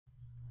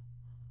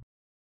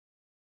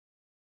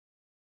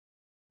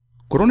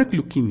Chronic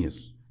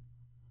leukemias,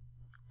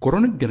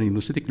 chronic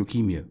granulocytic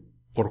leukemia,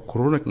 or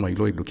chronic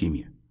myeloid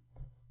leukemia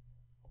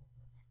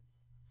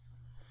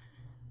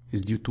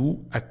is due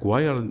to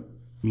acquired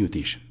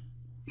mutation.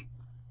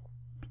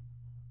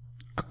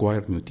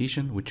 Acquired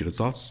mutation which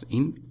results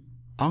in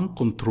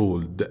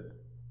uncontrolled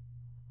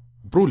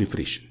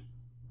proliferation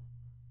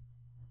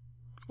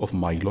of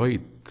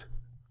myeloid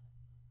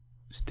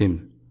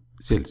stem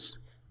cells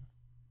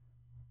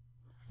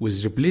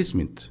with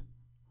replacement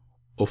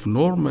of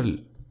normal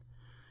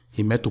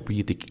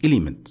hematopoietic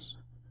elements,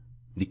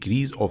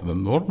 decrease of the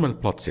normal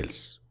blood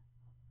cells.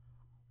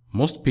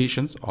 Most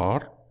patients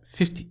are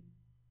 50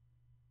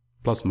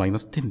 plus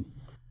minus 10.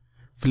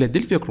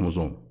 Philadelphia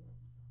chromosome,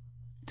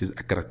 it is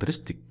a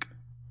characteristic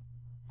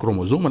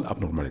chromosomal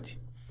abnormality.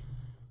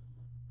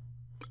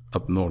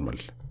 Abnormal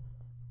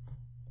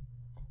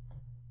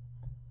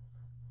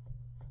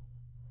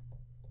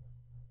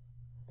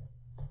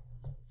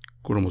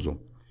chromosome.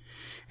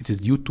 It is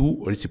due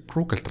to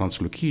reciprocal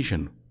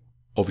translocation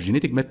of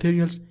genetic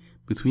materials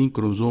between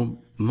chromosome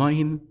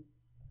 9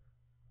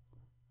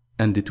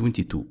 and the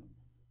 22.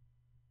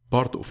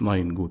 Part of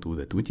 9 go to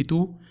the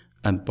 22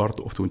 and part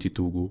of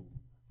 22 go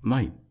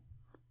 9.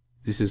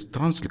 This is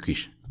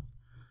translocation.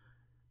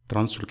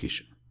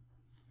 Translocation.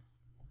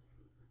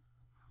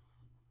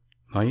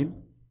 9,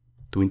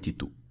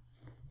 22.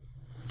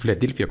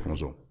 Philadelphia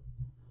chromosome.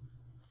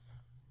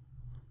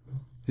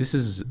 This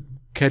is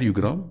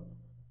karyogram,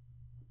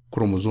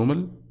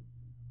 chromosomal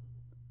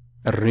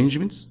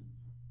arrangements.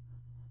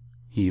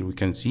 Here we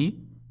can see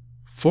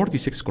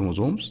 46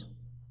 chromosomes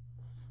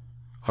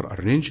are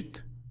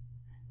arranged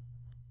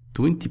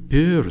 20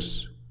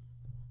 pairs,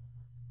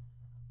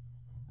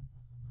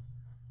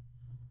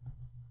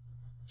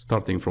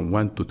 starting from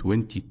 1 to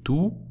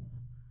 22.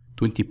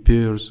 20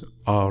 pairs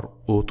are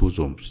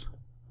autosomes.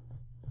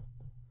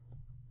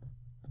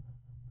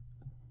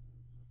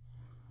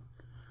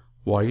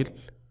 While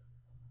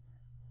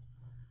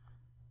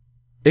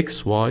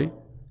XY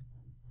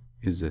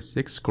is the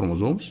 6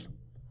 chromosomes,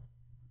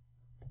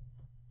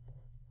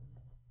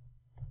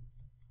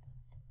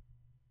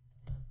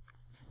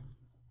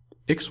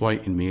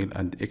 XY in male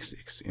and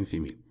XX in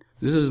female.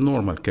 This is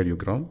normal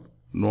karyogram,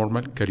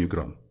 normal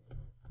karyogram.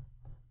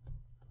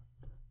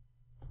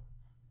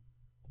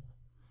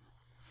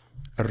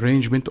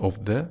 Arrangement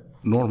of the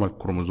normal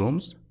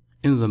chromosomes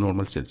in the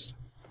normal cells.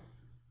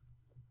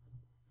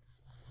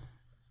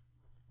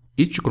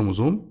 Each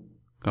chromosome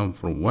comes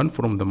from one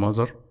from the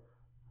mother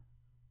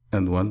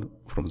and one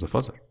from the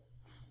father.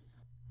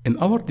 In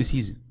our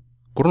disease,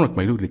 chronic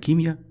myeloid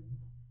leukemia,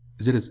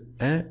 there is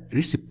a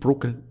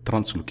reciprocal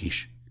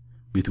translocation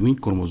between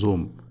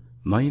chromosome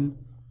 9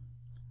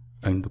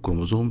 and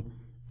chromosome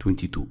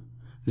 22.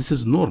 This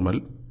is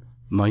normal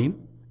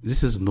 9,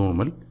 this is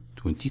normal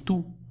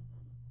 22.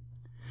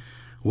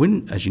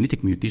 When a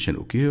genetic mutation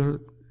occurs,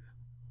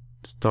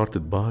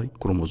 started by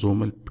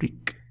chromosomal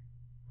break.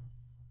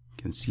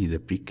 You can see the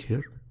break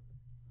here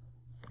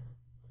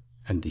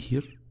and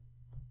here,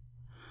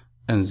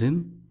 and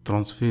then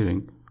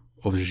transferring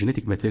of the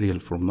genetic material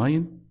from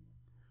 9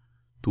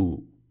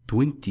 to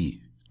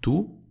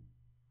 22,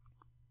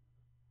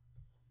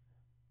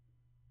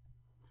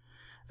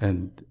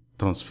 and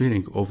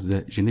transferring of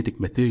the genetic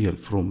material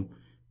from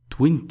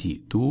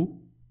 22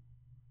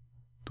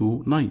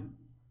 to 9.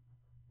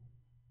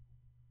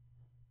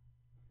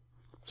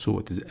 So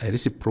it is a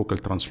reciprocal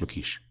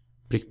translocation.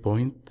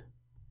 Breakpoint,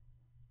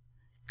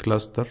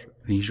 cluster,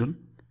 region,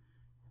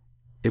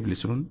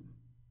 epsilon,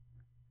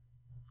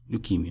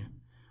 leukemia.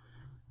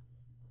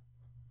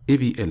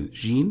 ABL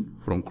gene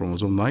from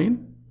chromosome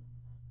 9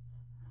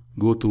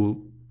 go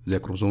to the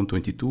chromosome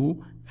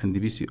 22 and the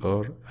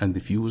BCR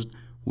and fused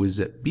with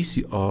the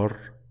BCR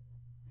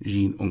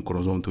gene on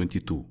chromosome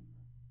 22.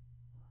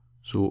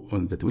 So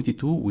on the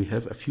 22 we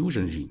have a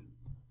fusion gene.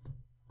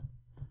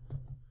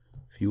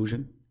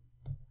 Fusion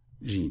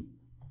gene.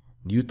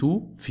 Due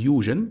to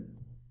fusion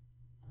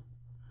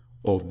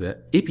of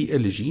the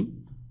ABL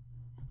gene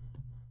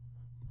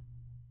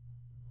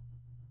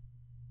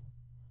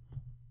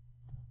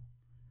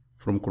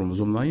from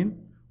chromosome 9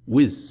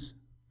 with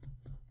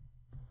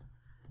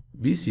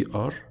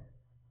BCR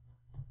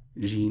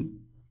gene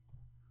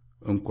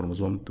on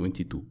chromosome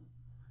 22.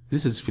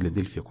 This is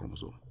Philadelphia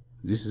chromosome.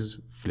 This is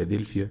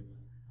Philadelphia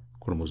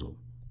chromosome.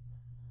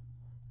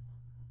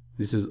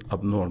 This is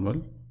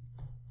abnormal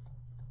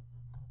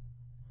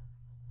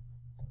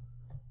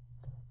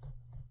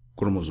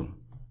chromosome.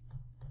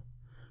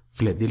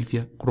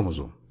 Philadelphia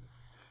chromosome.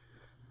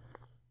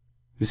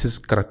 This is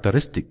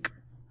characteristic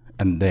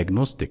and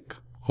diagnostic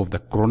of the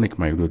chronic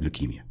myeloid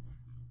leukemia.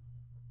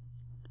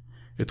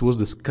 It was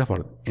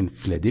discovered in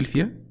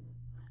Philadelphia,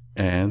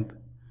 and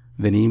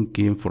the name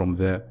came from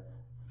the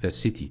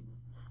city,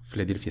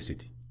 Philadelphia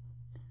city.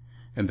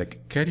 And the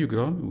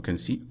karyogram, we can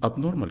see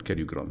abnormal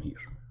karyogram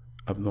here.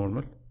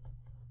 Abnormal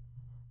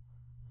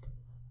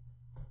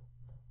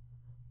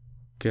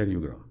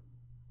karyogram.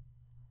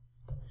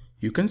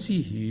 You can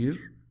see here,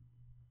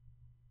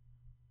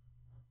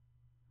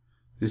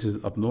 this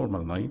is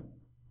abnormal 9,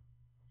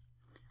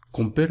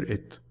 compare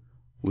it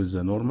with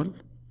the normal,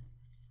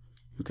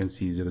 you can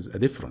see there is a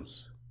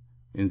difference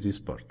in this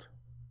part.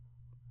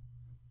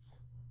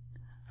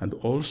 And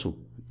also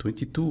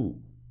 22,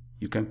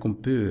 you can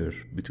compare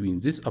between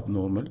this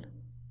abnormal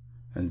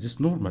and this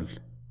normal.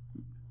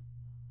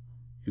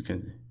 You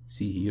can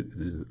see here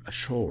this is a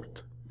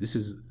short. This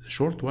is a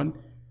short one.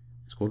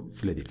 It's called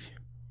Philadelphia.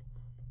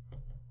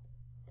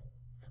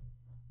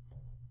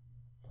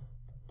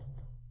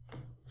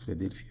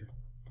 Philadelphia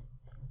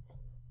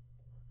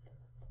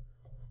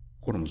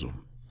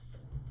chromosome.